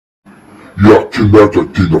Jag tillmäter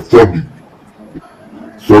dina funny.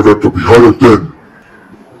 För att behind it then.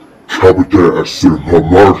 Kabite SM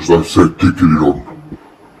Hamars I said Tikirion.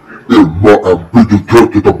 Imma en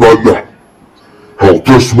bidutötet av balla. How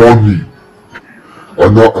this money.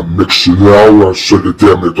 Ana en mixinara said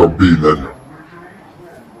damet av bilen.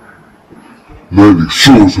 Mary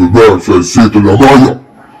shows her man said sitter la maya.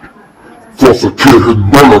 Fast a kid had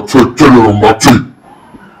mala till on my teeth.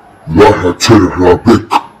 Laha till her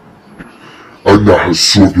big. Ana has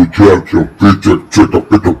sold the judge of bit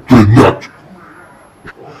of pinnet.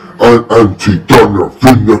 An anti-donor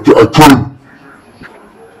finnet I turn.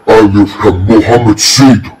 I live him Mohamed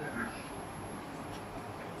Saeed.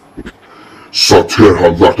 Satt här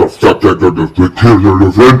han lagt av fattade material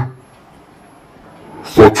event.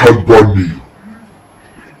 Fatan bani.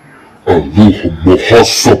 Alluhum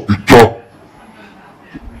muhassabita.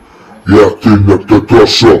 Yakinet det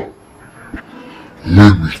dasa.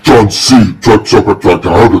 Limitan si trots att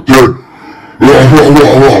jag hade det.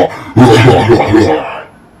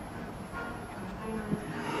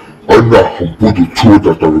 Ana han både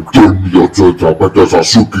trodde att han dömde att jag var dessa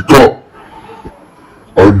sukika.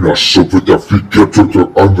 Ana så vet jag fick jag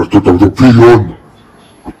trodde andra trodde av pion.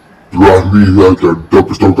 Rami hade det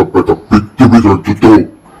bestod av bättre bitte vidare till då.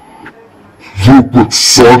 Robert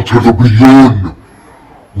sant hade pion.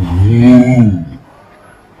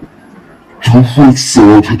 Robert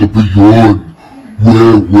sant hade pion.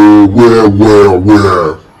 Where?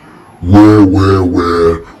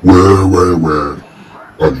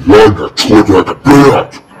 Alana trodde att det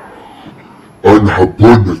blöt. Anna har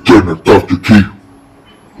vunnit denna taktik.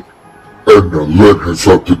 Anna Len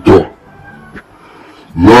satt idag.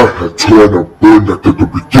 Laha trodde vunnit detta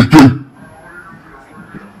betyg.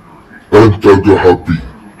 Anta det har vi.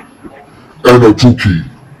 Anna Tuki.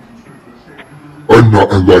 Anna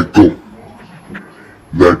en laiko.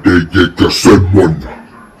 När det gick sen många.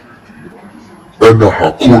 Anna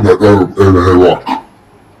har kunnat en Irak.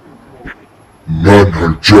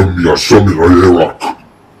 Nanhan Jamia Samira Irak.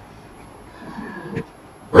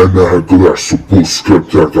 Ana hagla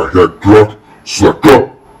supposkat att jag hagla snacka.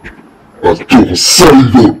 Att du har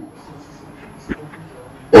Saeed.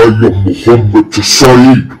 I am Mohamed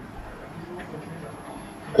Saeed.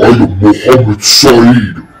 I am Mohamed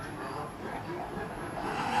Saeed.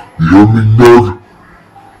 You hear me, nerd?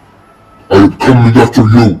 I am coming after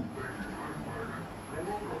you.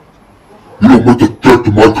 You don't make a threat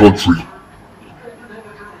to my country.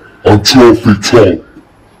 I'm 12 feet tall,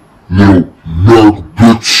 little nerd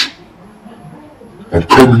bitch. I'm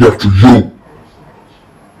coming after you.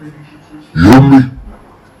 You hear me?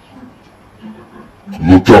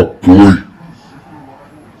 Look out, boy.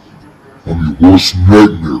 I'm your worst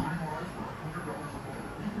nightmare.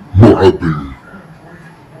 Marhaban.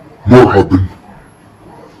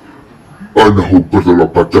 أنا هو بدل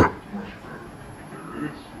أبدا.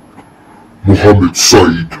 Mohamed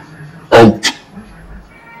Saeed, out.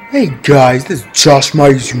 Hey guys, this is Josh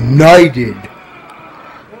Myers United.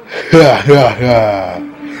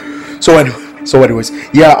 So anyways,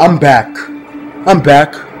 yeah, I'm back.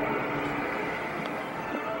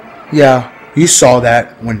 Yeah, you saw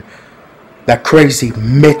that when that crazy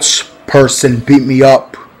Mitch person beat me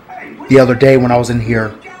up the other day when I was in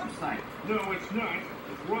here.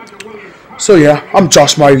 So yeah, I'm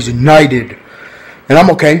Josh Myers United, and I'm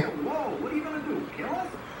okay.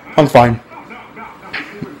 I'm fine.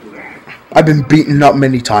 I've been beaten up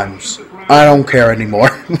many times. I don't care anymore.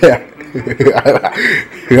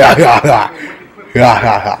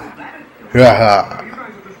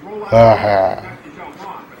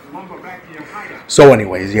 So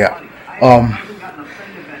anyways, yeah.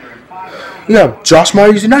 Yeah, Josh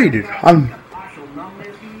Myers United. I'm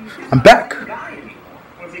back.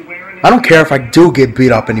 I don't care if I do get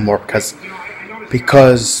beat up anymore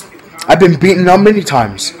because I've been beaten up many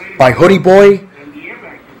times by Hoodie Boy.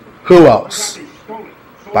 Who else?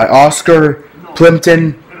 By Oscar,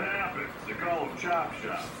 Plimpton,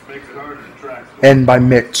 and by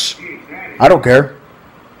Mitch. I don't care.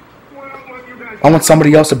 I want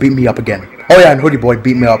somebody else to beat me up again. Oh yeah, and Hoodie Boy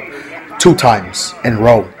beat me up 2 times in a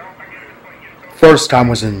row. First time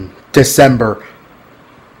was in December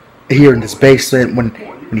here in this basement when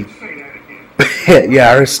he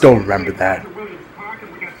yeah, I still remember that.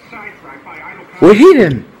 Well, he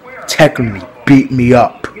didn't technically beat me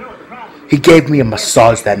up. He gave me a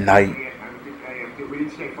massage that night.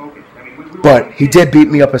 But he did beat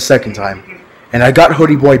me up a second time. And I got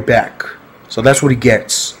Hoodie Boy back. So that's what he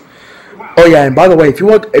gets. Oh yeah, and by the way, if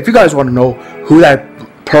you guys want to know who that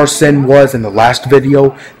person was in the last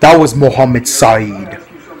video, that was Mohamed Saeed.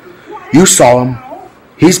 You saw him.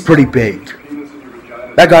 He's pretty big.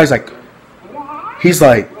 That guy's like he's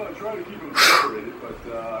like,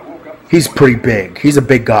 he's pretty big. He's a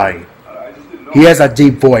big guy. He has a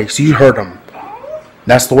deep voice. You heard him.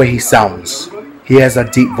 That's the way he sounds. He has a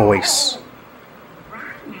deep voice.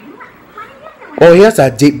 Well, he has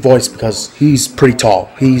that deep voice because he's pretty tall.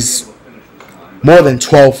 He's more than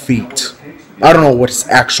 12 feet. I don't know what his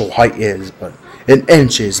actual height is, but in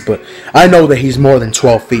inches, but I know that he's more than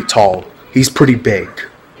 12 feet tall. He's pretty big.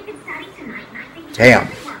 Damn.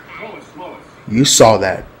 You saw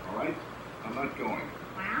that.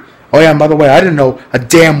 Oh yeah, and by the way, I didn't know a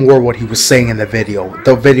damn word what he was saying in the video.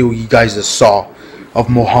 The video you guys just saw of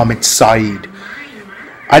Mohamed Saeed.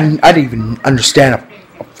 I didn't even understand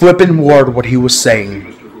a flippin' word what he was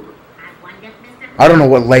saying. I don't know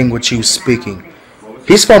what language he was speaking.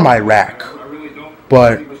 He's from Iraq,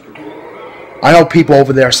 but I know people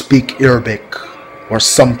over there speak Arabic or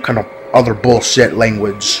some kind of other bullshit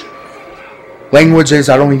language. Languages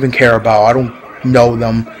I don't even care about. I don't know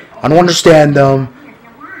them. I don't understand them.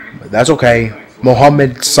 But that's okay.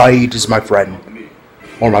 Mohamed Saeed is my friend.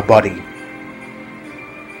 Or my buddy.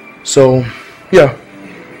 So, yeah.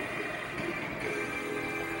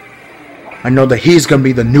 I know that he's gonna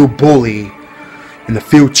be the new bully in the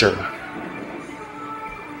future.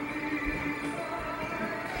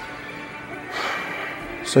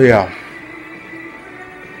 So yeah.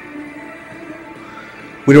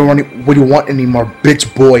 We don't want any more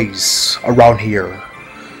bitch boys around here.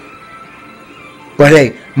 But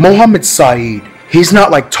hey, Mohamed Saeed, he's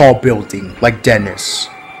not like tall building like Dennis.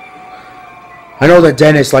 I know that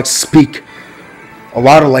Dennis likes to speak a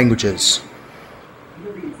lot of languages.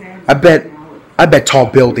 I bet tall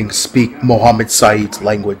buildings speak Mohamed Saeed's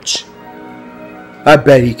language. I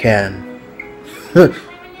bet he can. but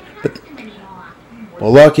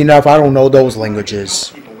lucky enough, I don't know those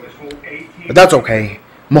languages. But that's okay.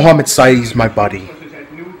 Mohamed Saeed is my buddy.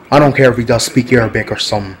 I don't care if he does speak Arabic or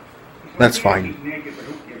some. That's fine.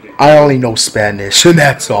 I only know Spanish, and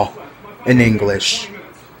that's all. And English.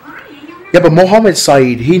 Yeah, but Mohamed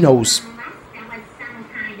Saeed, he knows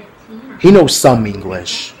some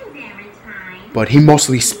English. But he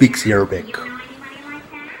mostly speaks Arabic.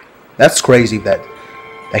 That's crazy that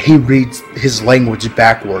he reads his language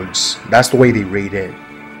backwards. That's the way they read it.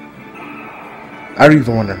 I don't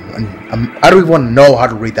even want to know how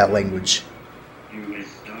to read that language.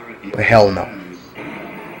 But hell no.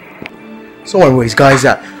 So anyways, guys,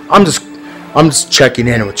 I'm just checking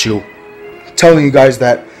in with you, telling you guys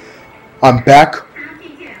that I'm back.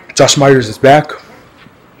 Josh Myers is back.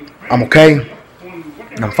 I'm okay.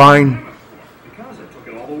 I'm fine.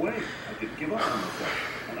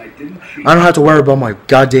 I don't have to worry about my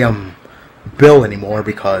goddamn bill anymore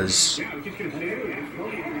because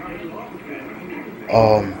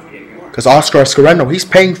Oscar Escareno, he's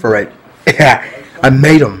paying for it. I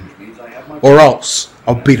made him, or else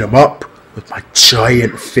I'll beat him up with my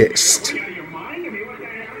giant fist.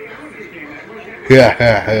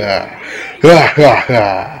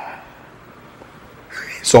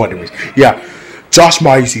 So anyways, yeah, Josh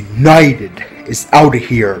Myers United is out of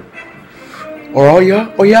here. Or all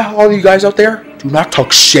you guys out there, do not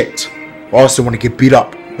talk shit, or else you want to get beat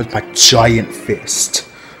up with my giant fist.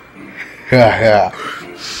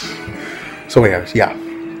 So anyways, yeah,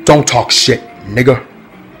 don't talk shit, nigga.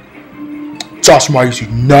 Josh Myers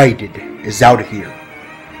United is out of here.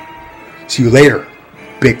 See you later,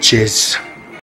 bitches.